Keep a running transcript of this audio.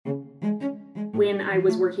when I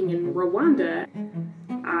was working in Rwanda,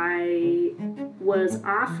 I was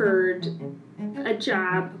offered a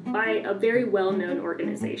job by a very well-known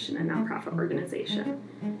organization, a nonprofit organization.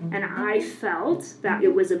 And I felt that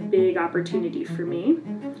it was a big opportunity for me.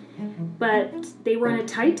 But they were on a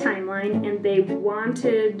tight timeline and they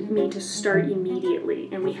wanted me to start immediately,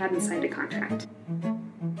 and we hadn't signed a contract.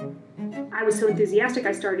 I was so enthusiastic,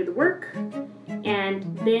 I started the work,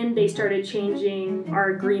 and then they started changing our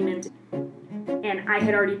agreement, and I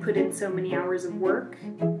had already put in so many hours of work.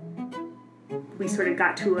 We sort of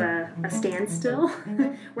got to a standstill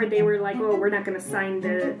where they were like, oh, we're not going to sign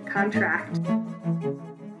the contract.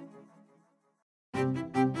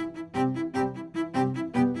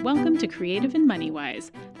 Welcome to Creative and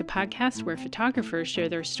MoneyWise, the podcast where photographers share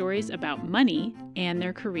their stories about money and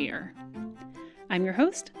their career. I'm your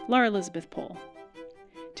host, Laura Elizabeth Pohl.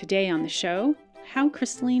 Today on the show, how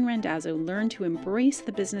Crystaline Randazzo learned to embrace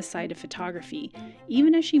the business side of photography,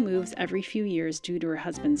 even as she moves every few years due to her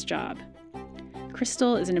husband's job.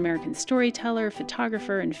 Crystal is an American storyteller,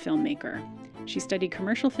 photographer, and filmmaker. She studied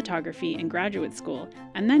commercial photography in graduate school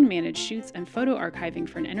and then managed shoots and photo archiving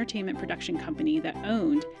for an entertainment production company that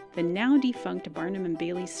owned the now defunct Barnum &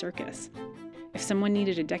 Bailey Circus. If someone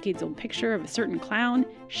needed a decades-old picture of a certain clown,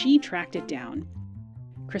 she tracked it down.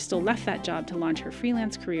 Crystal left that job to launch her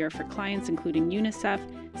freelance career for clients including UNICEF,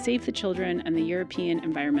 Save the Children, and the European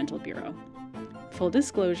Environmental Bureau. Full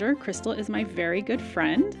disclosure, Crystal is my very good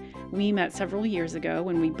friend. We met several years ago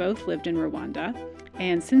when we both lived in Rwanda,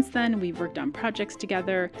 and since then we've worked on projects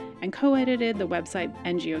together and co-edited the website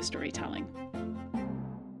NGO Storytelling.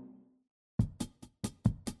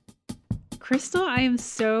 Crystal, I am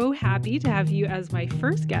so happy to have you as my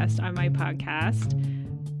first guest on my podcast.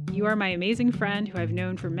 You are my amazing friend who I've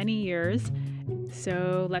known for many years,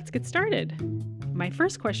 so let's get started. My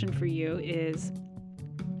first question for you is,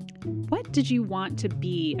 what did you want to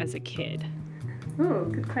be as a kid? Oh,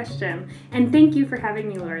 good question. And thank you for having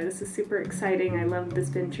me, Laura. This is super exciting. I love this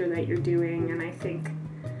venture that you're doing, and I think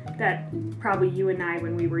that probably you and I,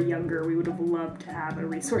 when we were younger, we would have loved to have a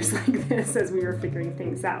resource like this as we were figuring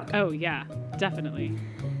things out. Oh, yeah, definitely.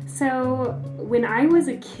 So when I was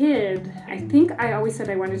a kid, I think I always said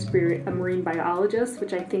I wanted to be a marine biologist,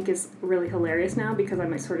 which I think is really hilarious now because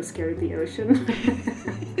I'm sort of scared of the ocean.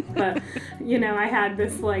 But, I had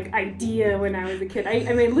this idea when I was a kid.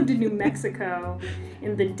 I lived in New Mexico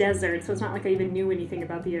in the desert, so it's not like I even knew anything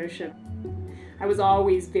about the ocean. I was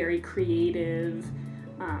always very creative,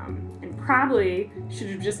 and probably should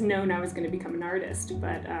have just known I was going to become an artist,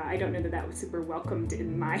 but I don't know that was super welcomed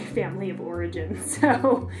in my family of origin.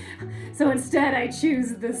 So instead I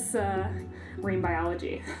choose this marine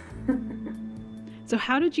biology. So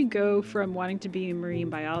how did you go from wanting to be a marine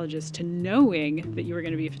biologist to knowing that you were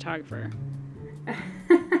going to be a photographer?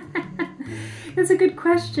 That's a good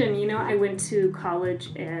question. I went to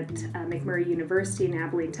college at McMurray University in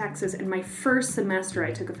Abilene, Texas, and my first semester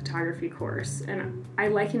I took a photography course, and I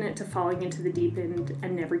liken it to falling into the deep end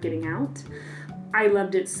and never getting out. I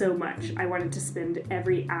loved it so much. I wanted to spend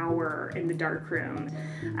every hour in the darkroom.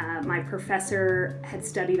 My professor had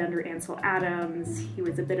studied under Ansel Adams. He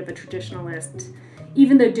was a bit of a traditionalist.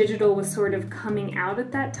 Even though digital was sort of coming out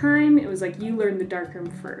at that time, it was like, you learn the darkroom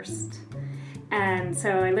first. And so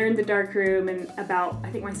I learned the darkroom, and about, I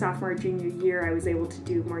think my sophomore or junior year, I was able to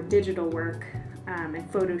do more digital work and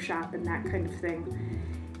Photoshop and that kind of thing.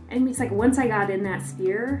 And it's like once I got in that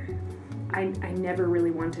sphere, I never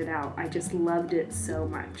really wanted out. I just loved it so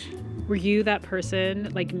much. Were you that person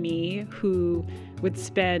like me who would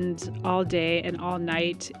spend all day and all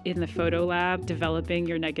night in the photo lab developing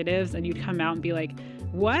your negatives, and you'd come out and be like,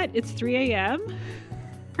 what? It's 3 a.m.?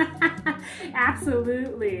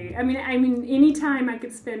 Absolutely. I mean, any time I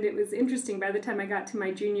could spend, it was interesting. By the time I got to my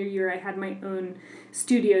junior year, I had my own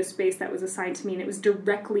studio space that was assigned to me, and it was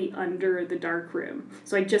directly under the darkroom.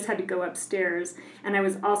 So I just had to go upstairs, and I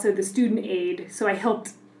was also the student aide, so I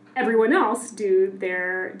helped everyone else do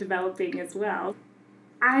their developing as well.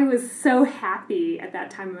 I was so happy at that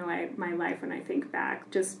time in my life when I think back,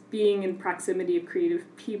 just being in proximity of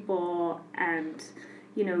creative people and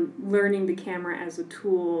learning the camera as a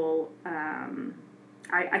tool.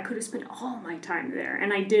 I could have spent all my time there,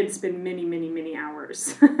 and I did spend many, many, many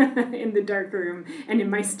hours in the darkroom and in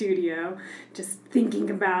my studio just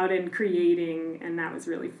thinking about and creating, and that was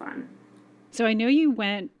really fun. So I know you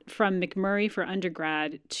went from McMurray for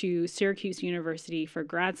undergrad to Syracuse University for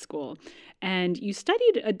grad school, and you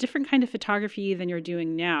studied a different kind of photography than you're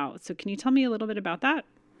doing now. So can you tell me a little bit about that?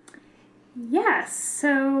 Yes.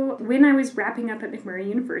 So when I was wrapping up at McMurray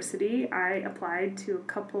University, I applied to a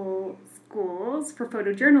couple schools for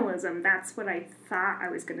photojournalism. That's what I thought I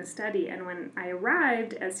was going to study. And when I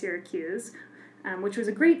arrived at Syracuse, which was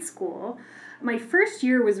a great school, my first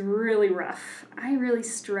year was really rough. I really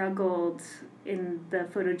struggled in the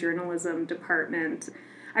photojournalism department.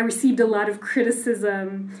 I received a lot of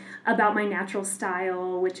criticism about my natural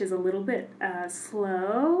style, which is a little bit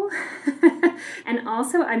slow. And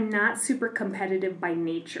also, I'm not super competitive by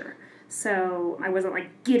nature. So I wasn't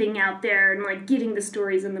like getting out there and like getting the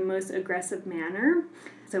stories in the most aggressive manner.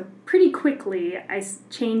 So pretty quickly, I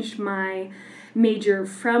changed my major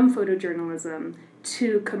from photojournalism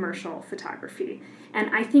to commercial photography.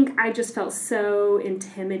 And I think I just felt so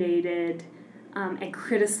intimidated and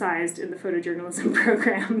criticized in the photojournalism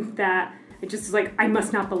program that it just was like, I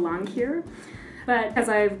must not belong here. But as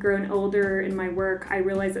I've grown older in my work, I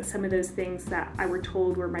realized that some of those things that I were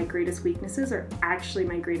told were my greatest weaknesses are actually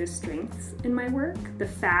my greatest strengths in my work. The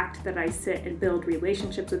fact that I sit and build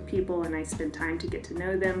relationships with people and I spend time to get to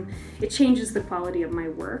know them, it changes the quality of my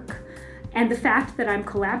work. And the fact that I'm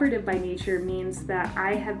collaborative by nature means that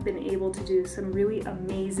I have been able to do some really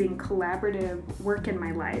amazing collaborative work in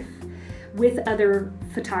my life with other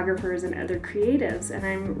photographers and other creatives, and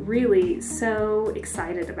I'm really so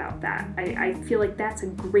excited about that. I feel like that's a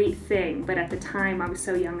great thing, but at the time I was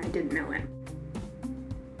so young I didn't know it.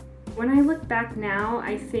 When I look back now,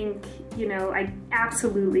 I think, I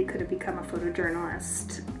absolutely could have become a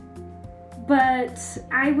photojournalist. But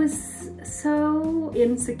I was so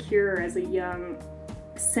insecure as a young,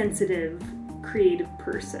 sensitive, creative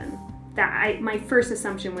person that my first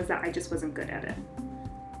assumption was that I just wasn't good at it.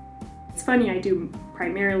 It's funny, I do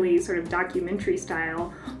primarily sort of documentary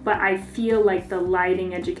style, but I feel like the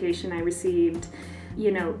lighting education I received,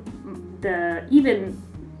 even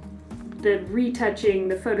the retouching,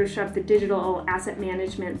 the Photoshop, the digital asset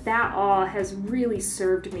management, that all has really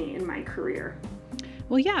served me in my career.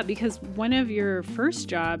 Well, yeah, because one of your first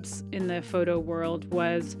jobs in the photo world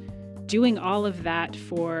was doing all of that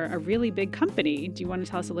for a really big company. Do you want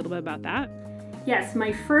to tell us a little bit about that? Yes,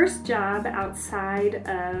 my first job outside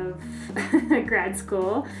of grad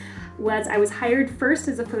school was I was hired first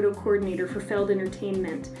as a photo coordinator for Feld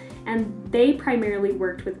Entertainment, and they primarily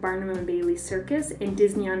worked with Barnum and Bailey Circus and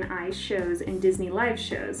Disney on Ice shows and Disney live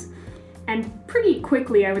shows. And pretty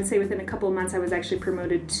quickly, I would say within a couple of months, I was actually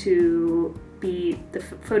promoted to be the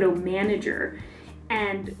photo manager.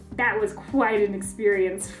 And that was quite an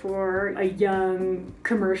experience for a young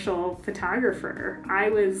commercial photographer. I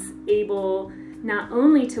was able not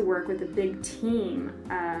only to work with a big team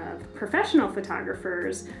of professional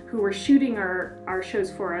photographers who were shooting our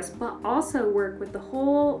shows for us, but also work with the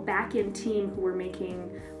whole back-end team who were making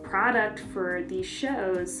product for these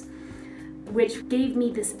shows, which gave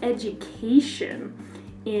me this education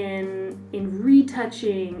in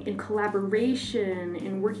retouching, in collaboration,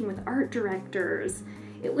 in working with art directors.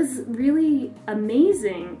 It was really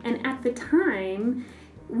amazing. And at the time,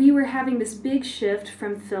 we were having this big shift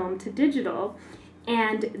from film to digital,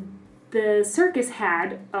 and the circus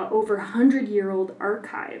had over 100-year-old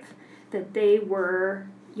archive that they were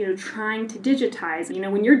trying to digitize.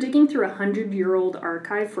 When you're digging through a 100-year-old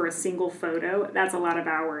archive for a single photo, that's a lot of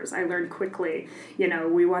hours. I learned quickly,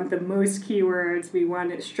 we want the most keywords, we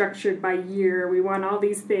want it structured by year, we want all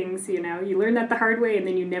these things, you learn that the hard way and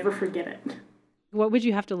then you never forget it. What would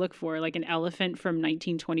you have to look for, like an elephant from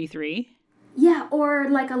 1923? Yeah, or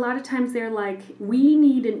like a lot of times they're like, we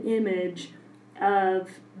need an image of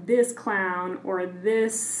this clown or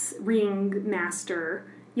this ring master,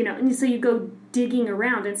 and so you go digging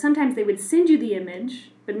around, and sometimes they would send you the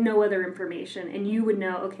image, but no other information, and you would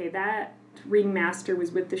know, okay, that ringmaster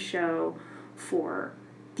was with the show for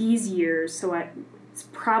these years, so it's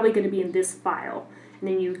probably going to be in this file, and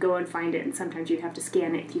then you'd go and find it, and sometimes you'd have to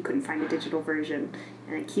scan it if you couldn't find a digital version,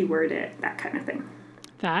 and then keyword it, that kind of thing.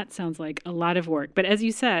 That sounds like a lot of work. But as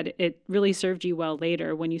you said, it really served you well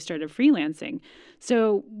later when you started freelancing.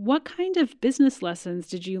 So what kind of business lessons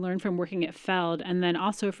did you learn from working at Feld and then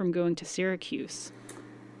also from going to Syracuse?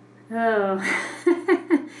 Oh,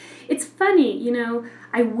 it's funny,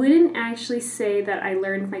 I wouldn't actually say that I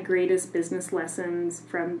learned my greatest business lessons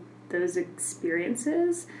from those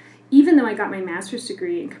experiences. Even though I got my master's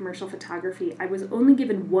degree in commercial photography, I was only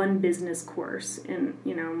given one business course in,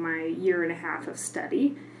 my year and a half of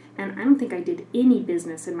study. And I don't think I did any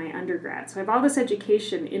business in my undergrad. So I have all this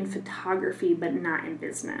education in photography, but not in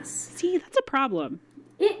business. See, that's a problem.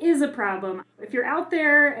 It is a problem. If you're out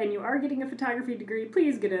there and you are getting a photography degree,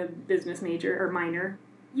 please get a business major or minor.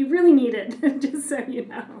 You really need it, just so you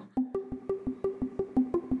know.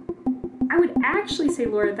 I would actually say,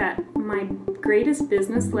 Laura, that my greatest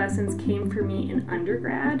business lessons came for me in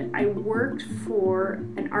undergrad. I worked for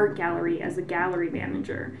an art gallery as a gallery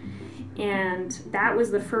manager. And that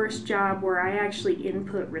was the first job where I actually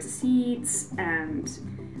input receipts, and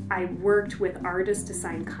I worked with artists to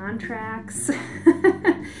sign contracts.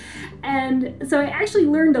 And so I actually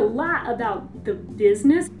learned a lot about the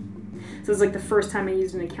business. So it was like the first time I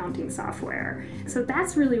used an accounting software. So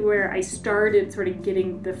that's really where I started sort of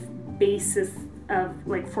getting the basis of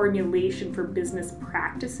like formulation for business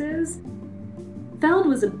practices. Feld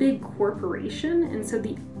was a big corporation, and so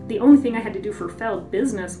the only thing I had to do for Feld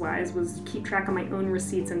business-wise was keep track of my own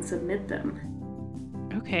receipts and submit them.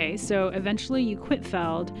 Okay, so eventually you quit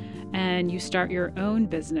Feld and you start your own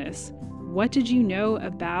business. What did you know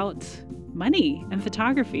about money and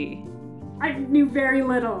photography? I knew very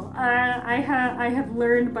little. I have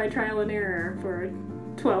learned by trial and error for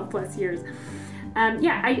 12 plus years.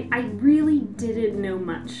 I really didn't know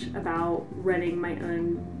much about running my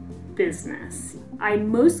own business. I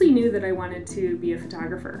mostly knew that I wanted to be a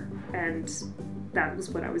photographer, and that was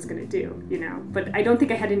what I was going to do, you know. But I don't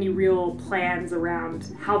think I had any real plans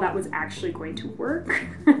around how that was actually going to work.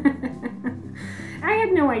 I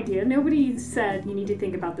had no idea. Nobody said you need to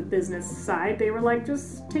think about the business side. They were like,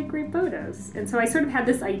 just take great photos. And so I sort of had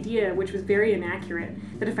this idea, which was very inaccurate,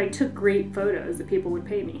 that if I took great photos, that people would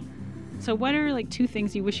pay me. So what are like 2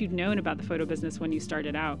 things you wish you'd known about the photo business when you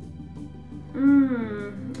started out?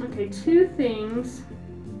 Okay, 2 things.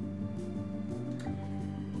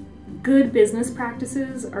 Good business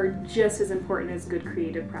practices are just as important as good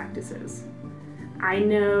creative practices. I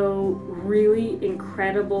know really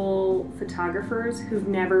incredible photographers who've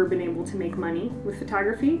never been able to make money with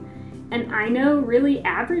photography, and I know really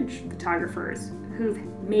average photographers who've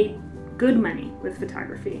made good money with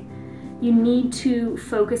photography. You need to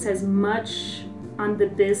focus as much on the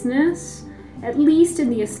business, at least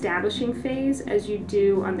in the establishing phase, as you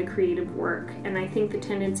do on the creative work. And I think the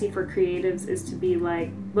tendency for creatives is to be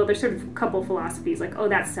like, well, there's sort of a couple philosophies, like, oh,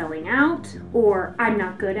 that's selling out, or I'm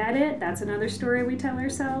not good at it. That's another story we tell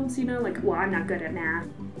ourselves, you know, like, well, I'm not good at math.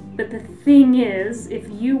 But the thing is, if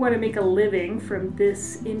you want to make a living from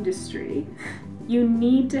this industry, you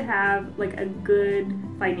need to have like a good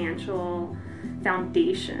financial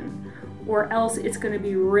foundation, or else it's going to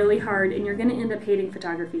be really hard and you're going to end up hating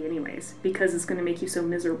photography anyways because it's going to make you so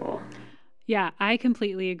miserable. Yeah, I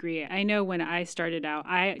completely agree. I know when I started out,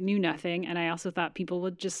 I knew nothing, and I also thought people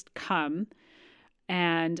would just come.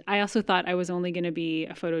 And I also thought I was only going to be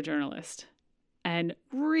a photojournalist. And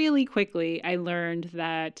really quickly, I learned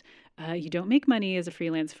that you don't make money as a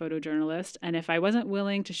freelance photojournalist. And if I wasn't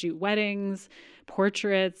willing to shoot weddings,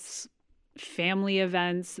 portraits, family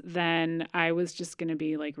events, then I was just going to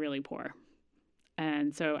be like really poor.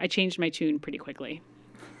 And so I changed my tune pretty quickly.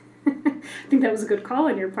 I think that was a good call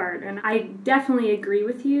on your part. And I definitely agree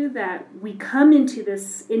with you that we come into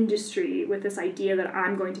this industry with this idea that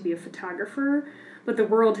I'm going to be a photographer, but the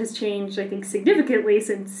world has changed, I think, significantly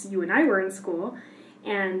since you and I were in school.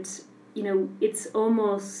 And, you know, it's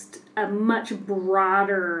almost a much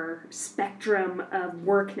broader spectrum of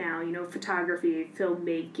work now, you know, photography,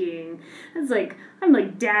 filmmaking. It's like, I'm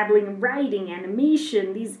like dabbling in writing,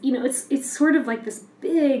 animation, these, you know, it's sort of like this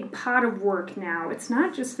big pot of work now. It's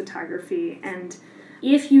not just photography. And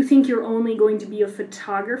if you think you're only going to be a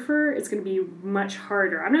photographer, it's going to be much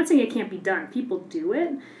harder. I'm not saying it can't be done. People do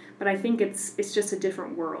it, but I think it's just a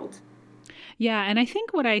different world. Yeah, and I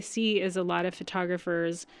think what I see is a lot of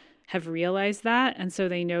photographers have realized that, and so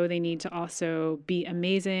they know they need to also be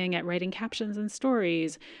amazing at writing captions and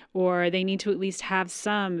stories, or they need to at least have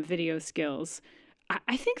some video skills.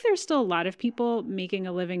 I think there's still a lot of people making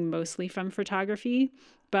a living mostly from photography,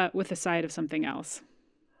 but with a side of something else.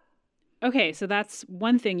 Okay, so that's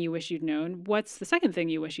one thing you wish you'd known. What's the second thing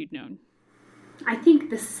you wish you'd known? I think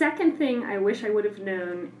the second thing I wish I would have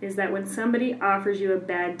known is that when somebody offers you a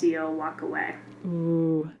bad deal, walk away.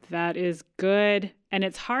 Ooh, that is good. And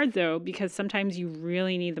it's hard, though, because sometimes you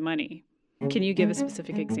really need the money. Can you give a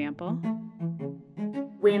specific example?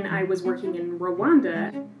 When I was working in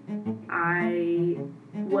Rwanda, I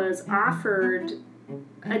was offered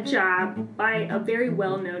a job by a very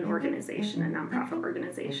well-known organization, a nonprofit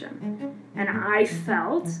organization. And I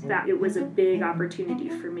felt that it was a big opportunity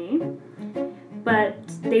for me. But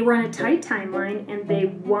they were on a tight timeline, and they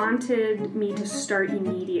wanted me to start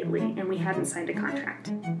immediately, and we hadn't signed a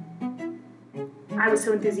contract. I was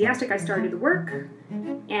so enthusiastic, I started the work,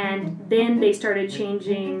 and then they started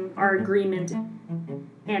changing our agreement,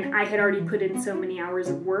 and I had already put in so many hours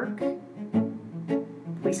of work.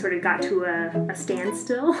 We sort of got to a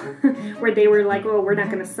standstill where they were like, oh, we're not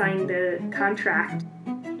going to sign the contract.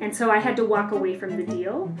 And so I had to walk away from the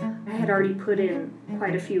deal. I had already put in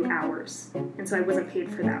quite a few hours, and so I wasn't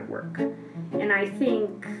paid for that work. And I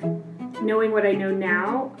think, knowing what I know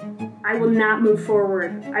now, I will not move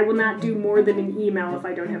forward. I will not do more than an email if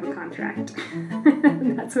I don't have a contract.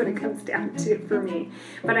 That's what it comes down to for me.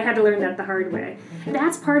 But I had to learn that the hard way.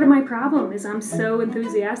 That's part of my problem, is I'm so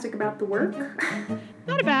enthusiastic about the work.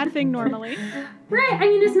 Not a bad thing normally. Right. I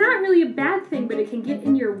mean, it's not really a bad thing, but it can get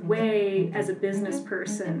in your way as a business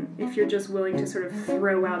person if you're just willing to sort of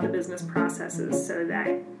throw out the business processes so that,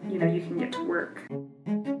 you can get to work.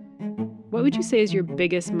 What would you say is your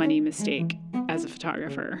biggest money mistake as a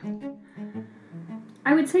photographer?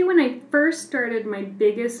 I would say when I first started, my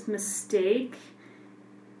biggest mistake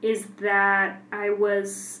is that I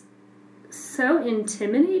was so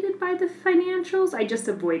intimidated by the financials, I just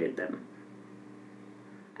avoided them.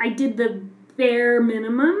 I did the bare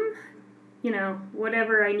minimum,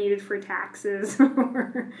 whatever I needed for taxes,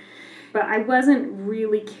 but I wasn't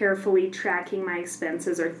really carefully tracking my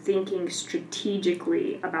expenses or thinking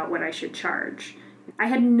strategically about what I should charge. I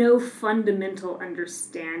had no fundamental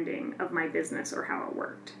understanding of my business or how it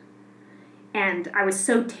worked. And I was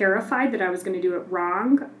so terrified that I was going to do it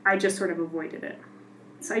wrong, I just sort of avoided it.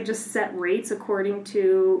 So I just set rates according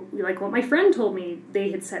to what my friend told me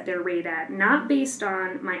they had set their rate at, not based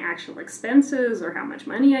on my actual expenses or how much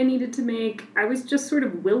money I needed to make. I was just sort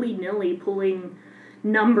of willy-nilly pulling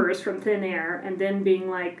numbers from thin air and then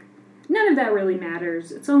being like, none of that really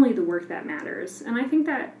matters. It's only the work that matters. And I think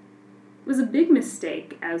that was a big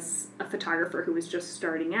mistake as a photographer who was just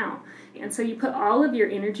starting out. And so you put all of your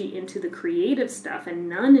energy into the creative stuff and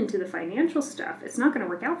none into the financial stuff, it's not going to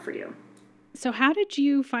work out for you. So how did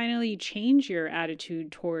you finally change your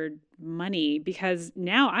attitude toward money? Because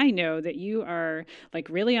now I know that you are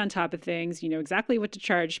really on top of things, you know exactly what to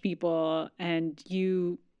charge people, and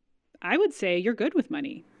I would say you're good with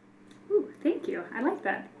money. Ooh, thank you. I like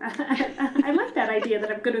that. I like that idea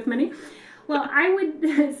that I'm good with money. Well, I would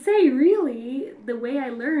say really the way I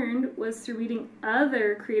learned was through reading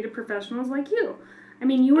other creative professionals like you. I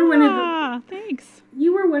mean, you were thanks.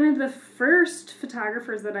 You were one of the first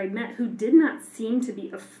photographers that I met who did not seem to be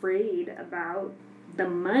afraid about the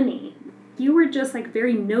money. You were just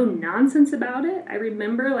very no nonsense about it. I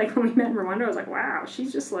remember when we met in Rwanda, I was like, wow,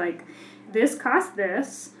 she's just this costs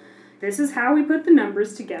this. This is how we put the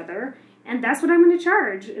numbers together. And that's what I'm going to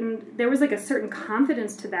charge. And there was a certain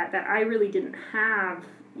confidence to that I really didn't have,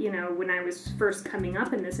 when I was first coming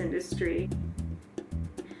up in this industry.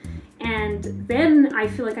 And then I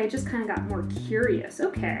feel I just kind of got more curious.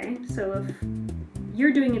 Okay, so if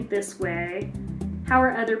you're doing it this way, how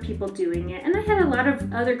are other people doing it? And I had a lot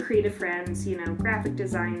of other creative friends, graphic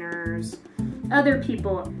designers, other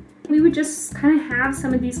people. We would just kind of have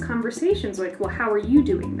some of these conversations well, how are you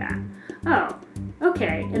doing that? Oh,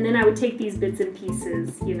 okay. And then I would take these bits and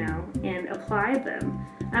pieces, and apply them.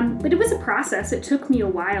 But it was a process. It took me a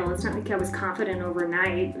while. It's not I was confident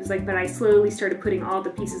overnight. It was but I slowly started putting all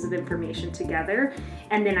the pieces of information together,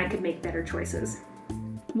 and then I could make better choices.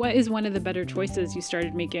 What is one of the better choices you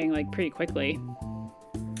started making pretty quickly?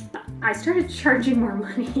 I started charging more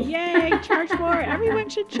money. Yay, charge more. Everyone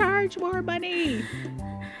should charge more money.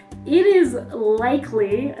 It is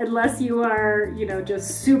likely, unless you are,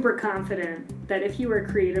 just super confident, that if you are a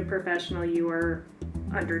creative professional, you are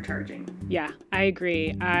undercharging. Yeah, I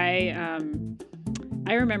agree. I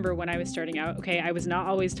remember when I was starting out, I was not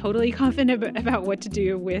always totally confident about what to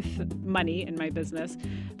do with money in my business,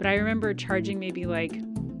 but I remember charging maybe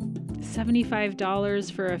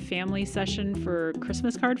 $75 for a family session for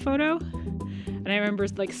Christmas card photo. And I remember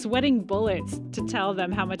sweating bullets to tell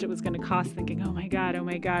them how much it was going to cost, thinking, oh my God,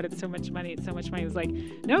 it's so much money. It's so much money. It was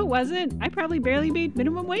no, it wasn't. I probably barely made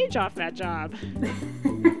minimum wage off that job.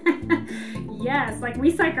 Yes, we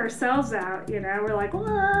psych ourselves out, we're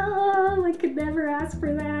whoa, I could never ask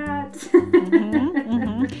for that.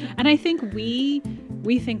 And I think we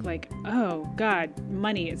think oh God,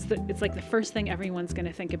 money, it's the first thing everyone's going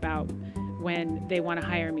to think about when they want to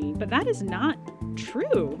hire me. But that is not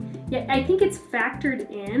true. Yeah, I think it's factored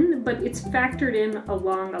in, but it's factored in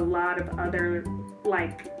along a lot of other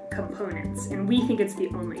components, and we think it's the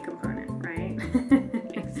only component, right?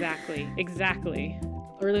 Exactly.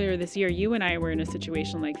 Earlier this year, you and I were in a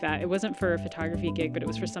situation like that. It wasn't for a photography gig, but it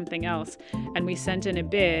was for something else. And we sent in a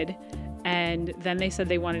bid, and then they said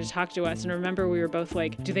they wanted to talk to us. And remember, we were both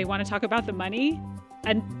do they want to talk about the money?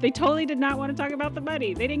 And they totally did not want to talk about the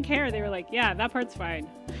money. They didn't care. They were yeah, that part's fine.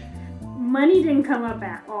 Money didn't come up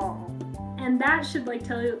at all. And that should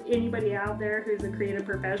tell anybody out there who's a creative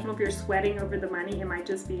professional, if you're sweating over the money, it might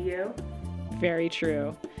just be you. Very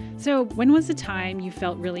true. So when was the time you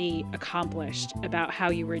felt really accomplished about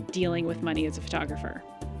how you were dealing with money as a photographer?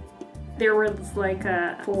 There was like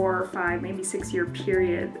a 4 or 5, maybe 6-year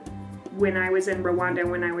period when I was in Rwanda,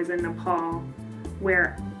 when I was in Nepal,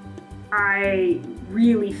 where I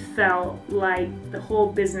really felt like the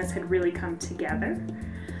whole business had really come together.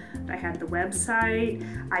 I had the website,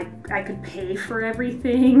 I could pay for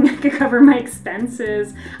everything, I could cover my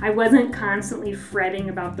expenses. I wasn't constantly fretting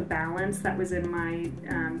about the balance that was in my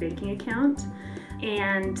banking account.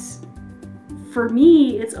 And for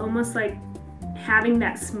me, it's almost like having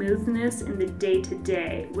that smoothness in the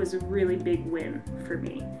day-to-day was a really big win for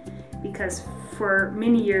me. Because for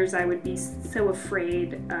many years I would be so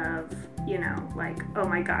afraid of, like, oh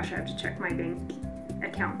my gosh, I have to check my bank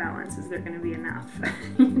account balance. Is there going to be enough?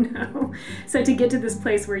 So to get to this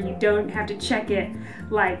place where you don't have to check it,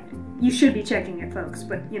 like you should be checking it, folks.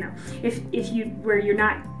 But where you're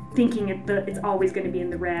not thinking it's always going to be in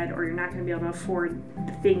the red, or you're not going to be able to afford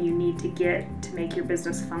the thing you need to get to make your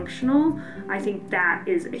business functional, I think that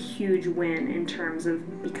is a huge win in terms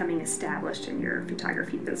of becoming established in your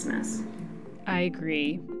photography business. I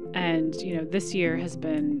agree. And, this year has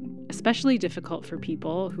been especially difficult for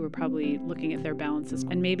people who are probably looking at their balances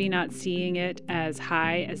and maybe not seeing it as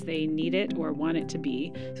high as they need it or want it to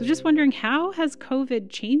be. So just wondering, how has COVID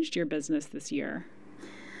changed your business this year?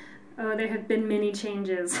 Oh, there have been many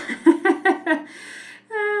changes,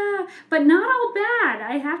 but not all bad.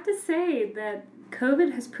 I have to say that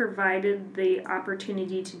COVID has provided the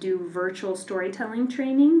opportunity to do virtual storytelling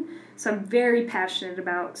training. So I'm very passionate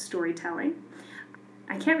about storytelling.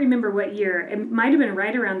 I can't remember what year. It might have been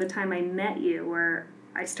right around the time I met you, where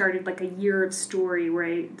I started like a year of story, where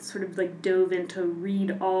I sort of like dove in to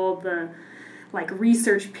read all the like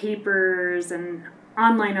research papers and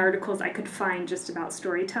online articles I could find just about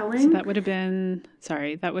storytelling. So that would have been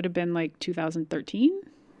like 2013?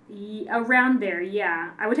 Around there,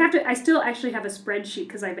 yeah. I still actually have a spreadsheet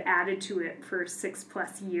because I've added to it for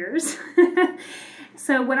 6+ years.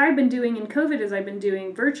 So what I've been doing in COVID is I've been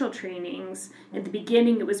doing virtual trainings. At the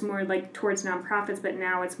beginning, it was more like towards nonprofits, but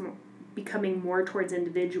now it's becoming more towards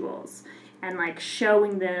individuals, and like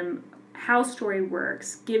showing them how story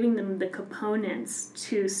works, giving them the components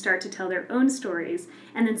to start to tell their own stories,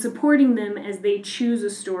 and then supporting them as they choose a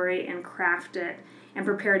story and craft it and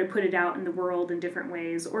prepare to put it out in the world in different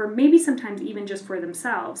ways, or maybe sometimes even just for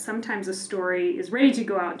themselves. Sometimes a story is ready to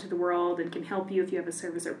go out into the world and can help you if you have a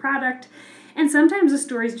service or product, and sometimes a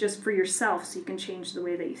story is just for yourself so you can change the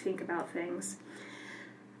way that you think about things.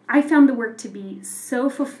 I found the work to be so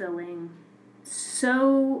fulfilling,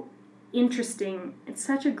 so interesting. It's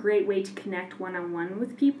such a great way to connect one-on-one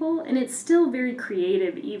with people, and it's still very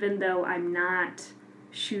creative even though I'm not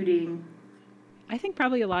shooting. I think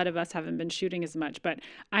probably a lot of us haven't been shooting as much, but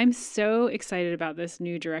I'm so excited about this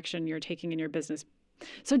new direction you're taking in your business.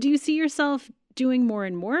 So do you see yourself doing more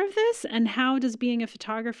and more of this? And how does being a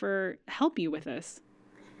photographer help you with this?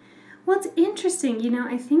 Well, it's interesting.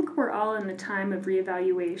 I think we're all in the time of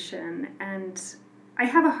reevaluation, and I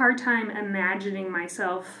have a hard time imagining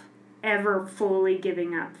myself ever fully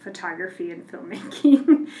giving up photography and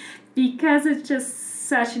filmmaking because it's just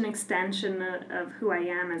such an extension of who I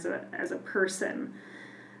am as a person.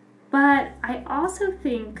 But I also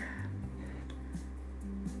think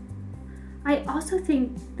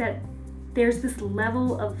that there's this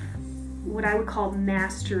level of what I would call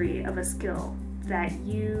mastery of a skill that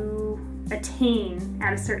you attain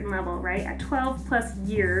at a certain level, right? At 12+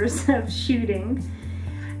 years of shooting,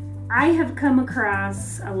 I have come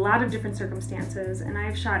across a lot of different circumstances, and I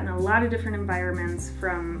have shot in a lot of different environments,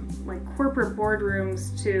 from like corporate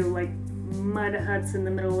boardrooms to like mud huts in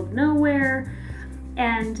the middle of nowhere.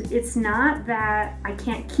 And it's not that I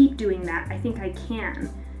can't keep doing that. I think I can.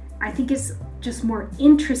 I think it's just more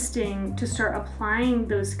interesting to start applying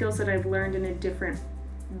those skills that I've learned in a different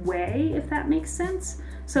way, if that makes sense.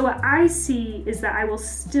 So what I see is that I will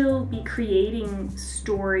still be creating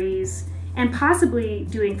stories and possibly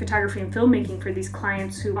doing photography and filmmaking for these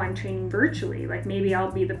clients who I'm training virtually. Like maybe I'll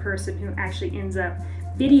be the person who actually ends up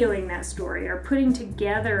videoing that story or putting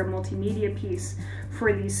together a multimedia piece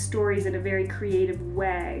for these stories in a very creative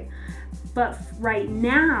way. But right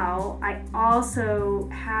now, I also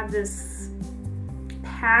have this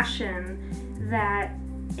passion that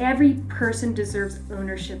every person deserves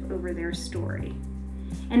ownership over their story.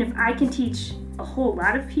 And if I can teach a whole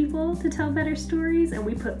lot of people to tell better stories, and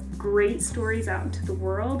we put great stories out into the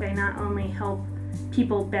world, I not only help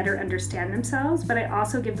people better understand themselves, but I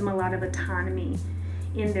also give them a lot of autonomy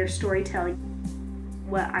in their storytelling.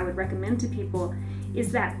 What I would recommend to people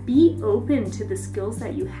is that be open to the skills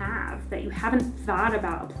that you haven't thought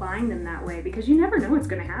about applying them that way, because you never know what's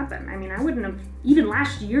going to happen. I mean, I wouldn't have, even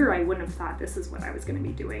last year, I wouldn't have thought this is what I was going to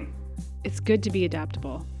be doing. It's good to be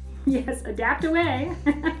adaptable. Yes, adapt away.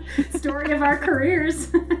 Story of our careers.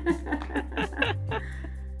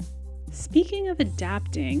 Speaking of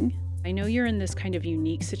adapting, I know you're in this kind of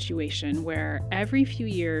unique situation where every few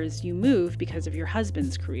years you move because of your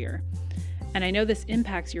husband's career. And I know this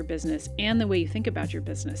impacts your business and the way you think about your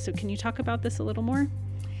business. So can you talk about this a little more?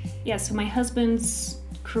 Yeah, so my husband's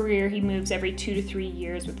career, he moves every 2 to 3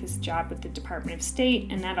 years with his job with the Department of State,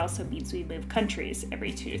 and that also means we move countries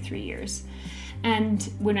every 2 to 3 years. And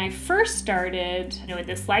when I first started, with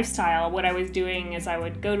this lifestyle, what I was doing is I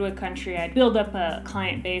would go to a country, I'd build up a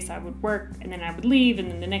client base, I would work, and then I would leave,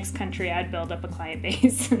 and then the next country I'd build up a client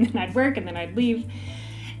base, and then I'd work, and then I'd leave.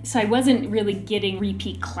 So I wasn't really getting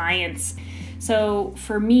repeat clients. So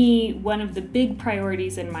for me, one of the big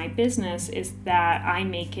priorities in my business is that I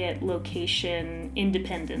make it location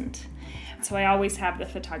independent. So I always have the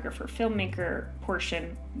photographer filmmaker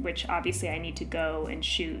portion, which obviously I need to go and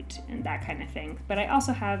shoot and that kind of thing. But I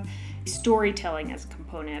also have storytelling as a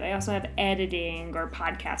component. I also have editing or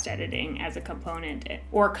podcast editing as a component,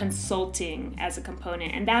 or consulting as a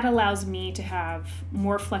component. And that allows me to have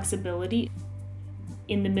more flexibility.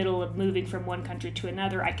 In the middle of moving from one country to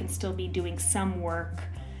another, I can still be doing some work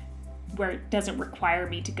where it doesn't require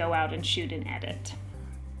me to go out and shoot and edit.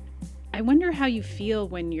 I wonder how you feel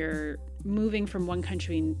when you're moving from one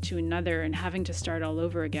country to another and having to start all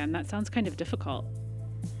over again. That sounds kind of difficult.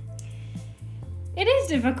 It is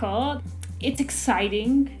difficult. It's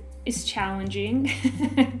exciting. It's challenging.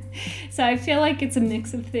 So I feel like it's a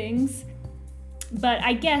mix of things. But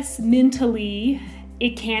I guess mentally,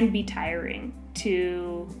 it can be tiring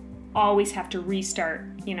to always have to restart.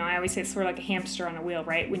 I always say it's sort of like a hamster on a wheel,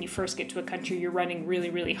 right? When you first get to a country, you're running really,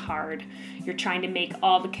 really hard. You're trying to make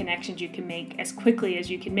all the connections you can make as quickly as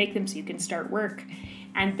you can make them so you can start work.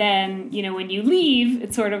 And then, when you leave,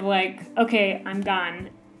 it's sort of like, okay, I'm gone.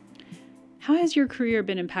 How has your career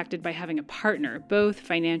been impacted by having a partner, both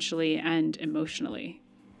financially and emotionally?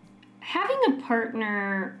 Having a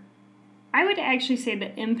partner, I would actually say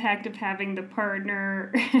the impact of having the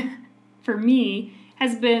partner for me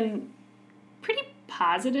has been pretty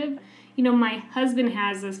positive. My husband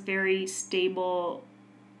has this very stable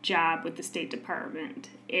job with the State Department.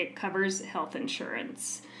 It covers health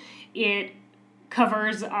insurance. It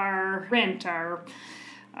covers our rent, our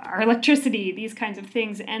electricity, these kinds of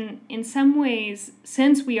things. And in some ways,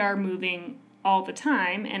 since we are moving all the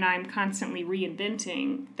time and I'm constantly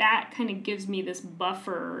reinventing, that kind of gives me this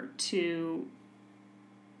buffer to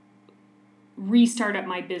restart up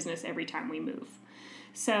my business every time we move.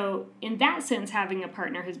 So in that sense, having a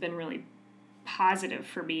partner has been really positive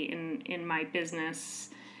for me in my business.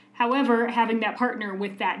 However, having that partner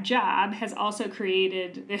with that job has also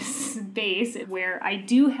created this base where I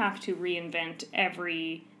do have to reinvent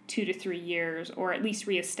every 2 to 3 years, or at least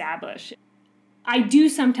reestablish. I do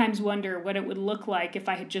sometimes wonder what it would look like if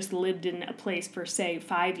I had just lived in a place for, say,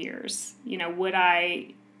 5 years. Would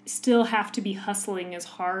I still have to be hustling as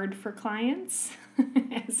hard for clients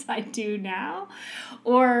as I do now?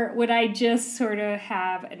 Or would I just sort of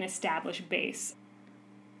have an established base?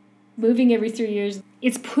 Moving every 3 years,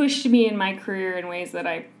 it's pushed me in my career in ways that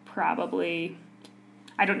I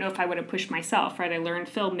don't know if I would have pushed myself, right? I learned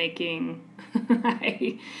filmmaking.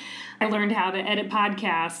 I learned how to edit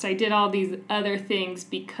podcasts. I did all these other things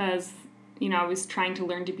because, I was trying to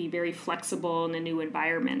learn to be very flexible in a new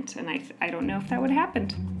environment. And I don't know if that would have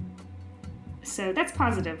happened. So that's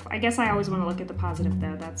positive. I guess I always want to look at the positive,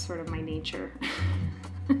 though. That's sort of my nature.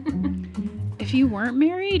 If you weren't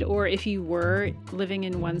married, or if you were living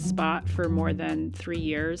in one spot for more than 3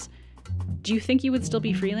 years, do you think you would still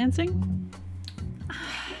be freelancing?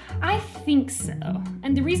 I think so.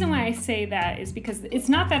 And the reason why I say that is because it's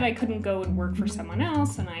not that I couldn't go and work for someone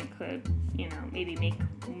else and I could,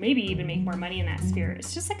 maybe even make more money in that sphere.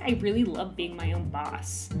 It's just like I really love being my own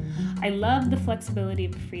boss. I love the flexibility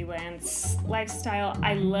of a freelance lifestyle.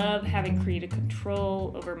 I love having creative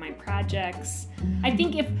control over my projects. I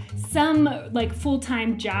think if some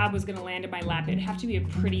full-time job was going to land in my lap, it'd have to be a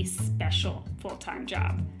pretty special full-time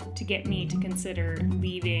job to get me to consider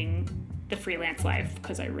leaving the freelance life,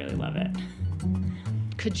 because I really love it.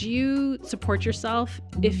 Could you support yourself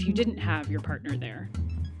if you didn't have your partner there?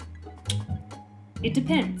 It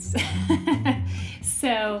depends.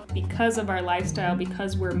 So because of our lifestyle,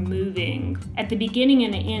 because we're moving, at the beginning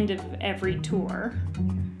and the end of every tour,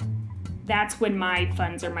 that's when my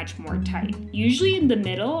funds are much more tight. Usually in the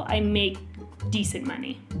middle, I make decent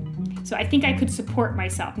money. So I think I could support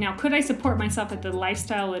myself. Now, could I support myself at the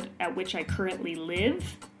lifestyle at which I currently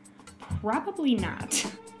live? Probably not.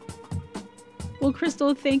 Well,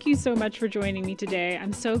 Crystal, thank you so much for joining me today.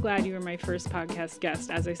 I'm so glad you were my first podcast guest.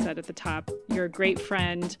 As I said at the top, you're a great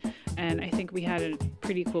friend, and I think we had a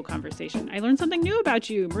pretty cool conversation. I learned something new about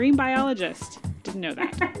you, marine biologist. Didn't know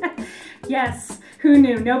that. Yes, who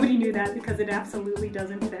knew? Nobody knew that because it absolutely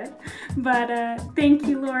doesn't fit. But thank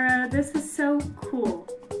you, Laura. This is so cool.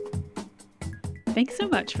 Thanks so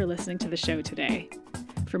much for listening to the show today.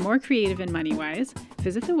 For more Creative and MoneyWise,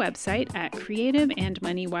 visit the website at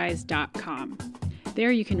creativeandmoneywise.com.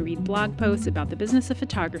 There you can read blog posts about the business of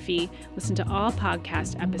photography, listen to all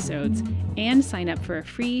podcast episodes, and sign up for a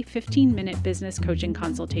free 15-minute business coaching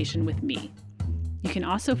consultation with me. You can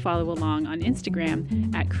also follow along on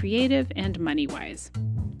Instagram at Creative and MoneyWise.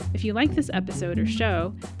 If you like this episode or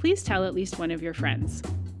show, please tell at least one of your friends.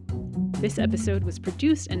 This episode was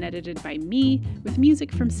produced and edited by me with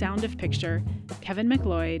music from Sound of Picture, Kevin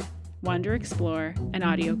MacLeod, Wander Explore, and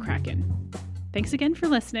Audio Kraken. Thanks again for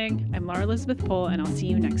listening. I'm Laura Elizabeth Pohl, and I'll see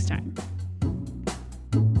you next time.